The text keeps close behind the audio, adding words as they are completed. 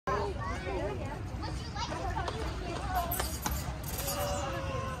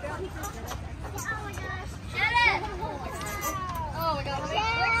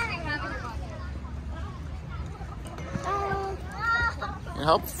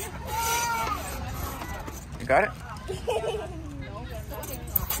help? You got it?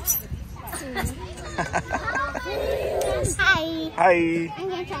 Hi. Hi. I'm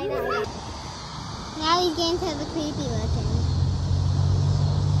gonna try that one. Now you get into the creepy looking.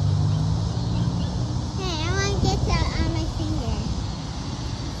 Hey, I want to get that on my finger.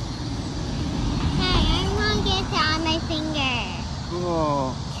 Hey, I want to get that on my finger.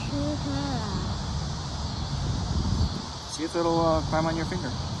 Cool. Cool. See if it'll climb on your finger.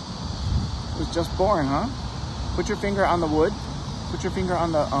 It was just born, huh? Put your finger on the wood. Put your finger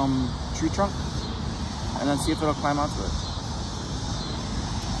on the tree trunk. And then see if it'll climb onto it.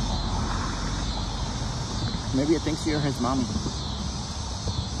 Maybe it thinks you're his mommy.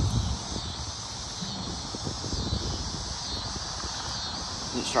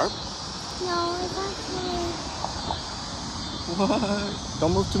 Is it sharp? No, it's actually... What?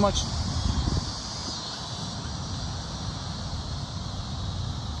 Don't move too much.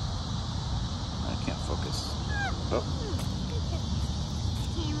 I can't focus. Oh.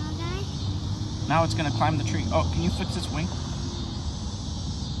 Camera guy? Now it's gonna climb the tree. Oh, can you fix its wing?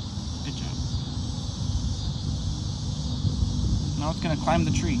 Good job. Now it's gonna climb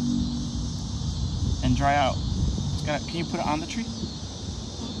the tree and dry out. It's gonna, can you put it on the tree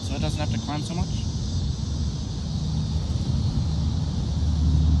so it doesn't have to climb so much?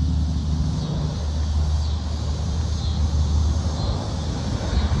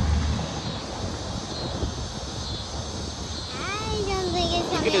 I don't think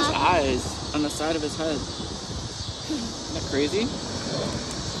it's Look at his eyes on the side of his head. Isn't that crazy?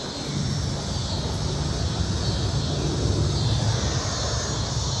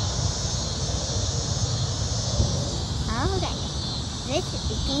 Okay. This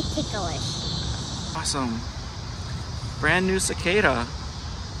is being ticklish. Awesome. Brand new cicada,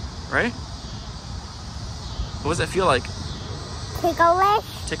 right? What does it feel like? Ticklish?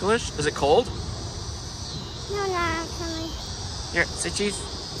 Ticklish? Is it cold? No, not actually. Here, say cheese.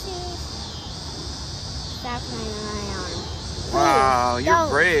 Stop my arm. Wow, Please, you're don't.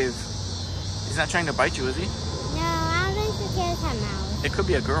 brave. He's not trying to bite you, is he? No, I don't think cicadas have mouths. It could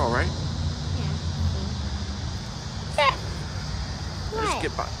be a girl, right? Yeah.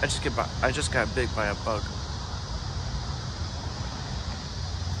 I just got bit by a bug.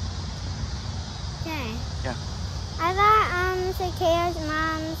 Okay. Yeah. I thought cicadas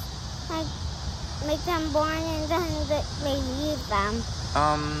moms like make them born and then they leave them.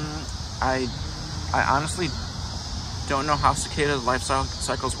 I honestly don't know how cicada life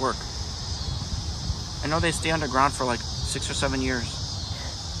cycles work. I know they stay underground for like 6 or 7 years.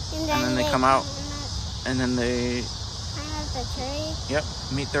 And then they come out and then they climb up the tree. Yep,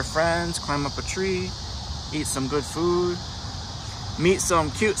 meet their friends, climb up a tree, eat some good food, meet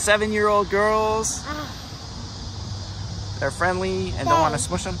some cute 7-year-old girls. They're friendly and don't want to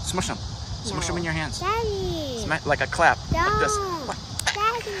smush them. Smush them. Smush them in your hands. Daddy. Like a clap. Don't. Like this.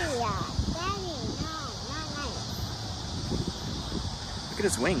 Daddy. Daddy, no, not nice. Look at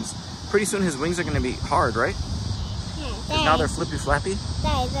his wings. Pretty soon his wings are going to be hard, right? Yeah, Because now they're flippy flappy.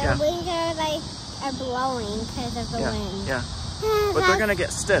 Daddy, their wings are blowing because of the wind. Yeah. But they're going to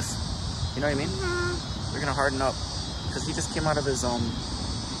get stiff. You know what I mean? They're going to harden up. Because he just came out of his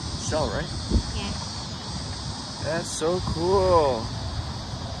shell, right? Yeah. That's so cool.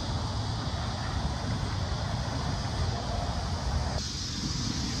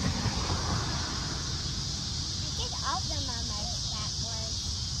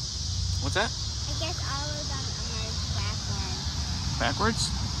 What's that? I guess all of them emerged backwards. Backwards?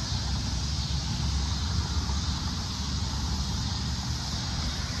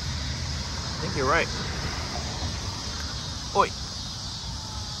 I think you're right. Oi.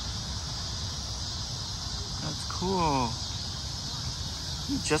 That's cool.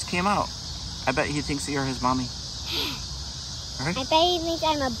 He just came out. I bet he thinks you're his mommy. Right? I bet he thinks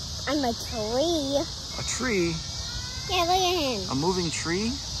I'm a tree. A tree? Yeah, look at him. A moving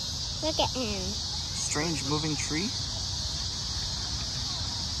tree? Look at him. Strange moving tree?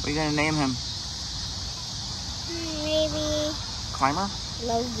 What are you gonna name him? Maybe Climber?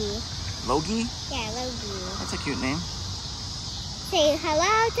 Logie. Logie? Yeah, Logie. That's a cute name. Say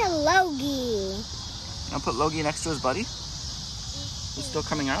hello to Logie. I'll put Logie next to his buddy. He's still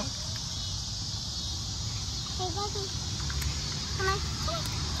coming out. Hey, Logie. Come on.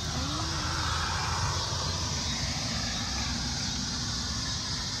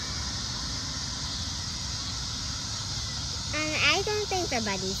 I don't think they're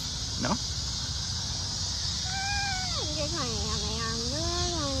buddies. No? You're trying on my arm.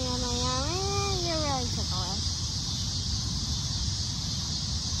 You're really ticklish.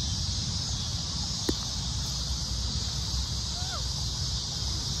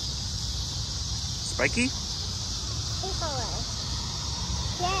 Spiky? Take away.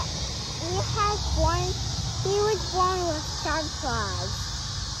 Yeah, he was born with sharp claws.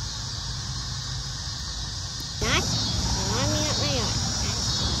 Not? Let me up my yard.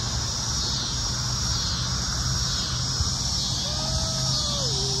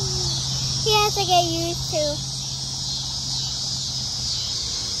 He has to get used to.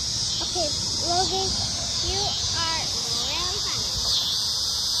 Okay, Logan, you